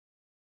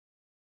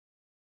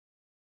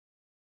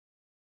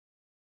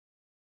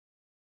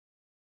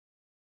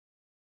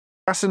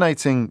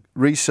fascinating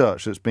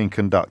research that's been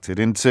conducted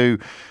into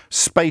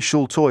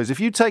spatial toys. If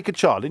you take a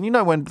child,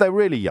 and when they're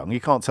really young, you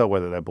can't tell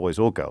whether they're boys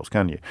or girls,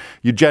 can you?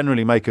 You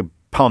generally make a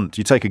punt,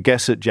 you take a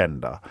guess at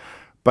gender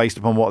based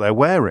upon what they're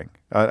wearing.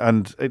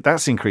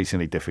 That's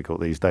increasingly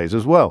difficult these days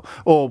as well.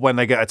 Or when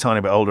they get a tiny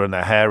bit older and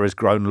their hair has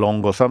grown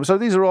long or something. So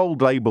these are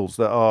old labels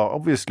that are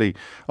obviously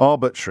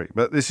arbitrary,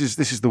 but this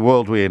is the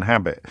world we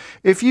inhabit.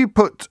 If you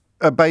put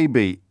a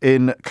baby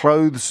in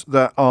clothes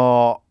that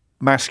are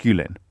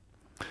masculine,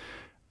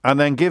 and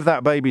then give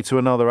that baby to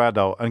another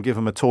adult and give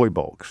them a toy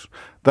box,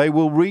 they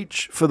will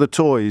reach for the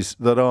toys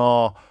that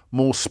are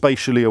more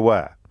spatially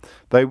aware.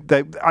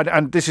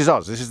 And this is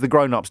us. This is the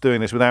grown-ups doing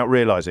this without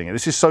realising it.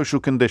 This is social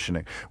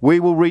conditioning.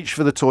 We will reach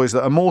for the toys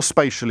that are more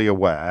spatially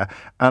aware,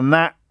 and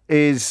that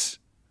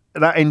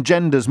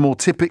engenders more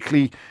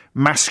typically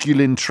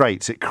masculine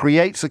traits. It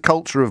creates a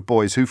culture of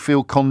boys who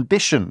feel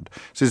conditioned.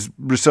 This is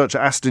research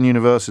at Aston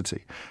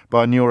University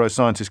by a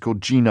neuroscientist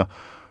called Gina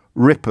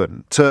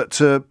Rippon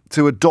to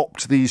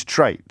adopt these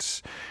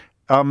traits.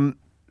 So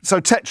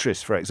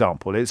Tetris, for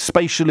example, is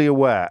spatially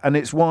aware, and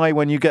it's why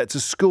when you get to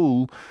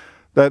school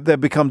there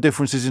become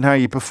differences in how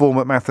you perform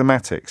at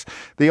mathematics.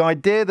 The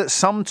idea that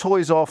some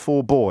toys are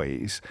for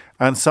boys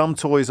and some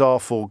toys are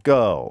for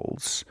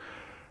girls,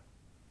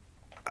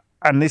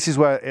 and this is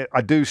where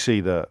I do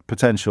see the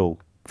potential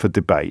for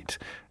debate,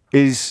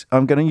 is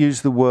I'm going to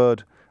use the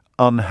word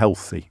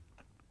unhealthy.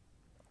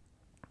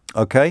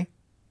 Okay?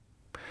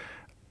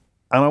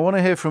 And I want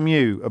to hear from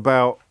you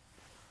about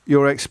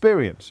your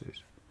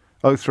experiences.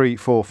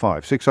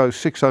 0345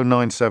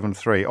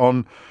 6060973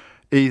 on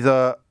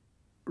either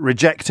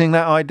rejecting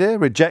that idea,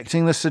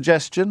 rejecting the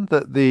suggestion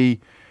that the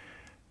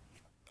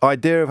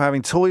idea of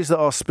having toys that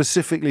are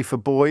specifically for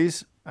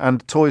boys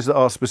and toys that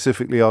are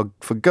specifically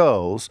for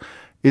girls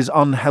is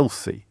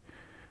unhealthy.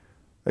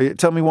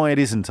 Tell me why it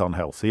isn't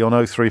unhealthy on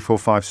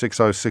 0345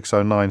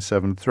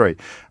 6060973.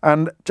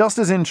 And just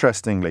as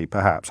interestingly,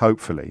 perhaps,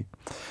 hopefully,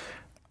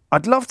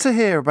 I'd love to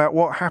hear about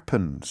what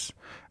happens.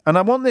 And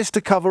I want this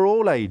to cover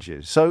all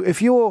ages. So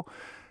if your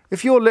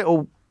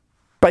little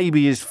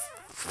baby is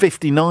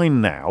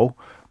 59 now,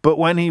 but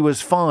when he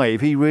was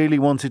 5, he really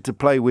wanted to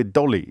play with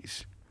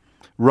dollies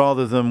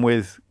rather than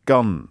with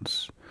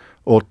guns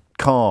or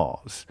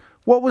cars,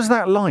 what was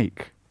that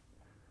like?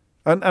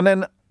 And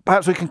then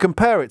perhaps we can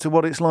compare it to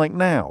what it's like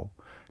now.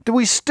 Do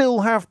we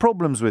still have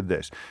problems with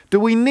this? Do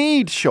we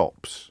need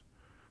shops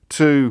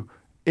to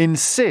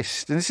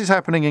insist, and this is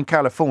happening in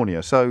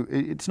California, so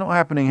it's not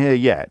happening here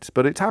yet,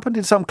 but it's happened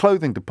in some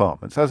clothing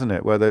departments, hasn't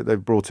it, where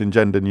they've brought in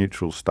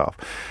gender-neutral stuff.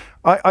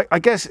 I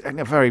guess, in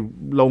a very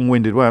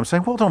long-winded way, I'm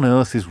saying, what on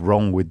earth is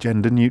wrong with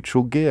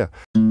gender-neutral gear?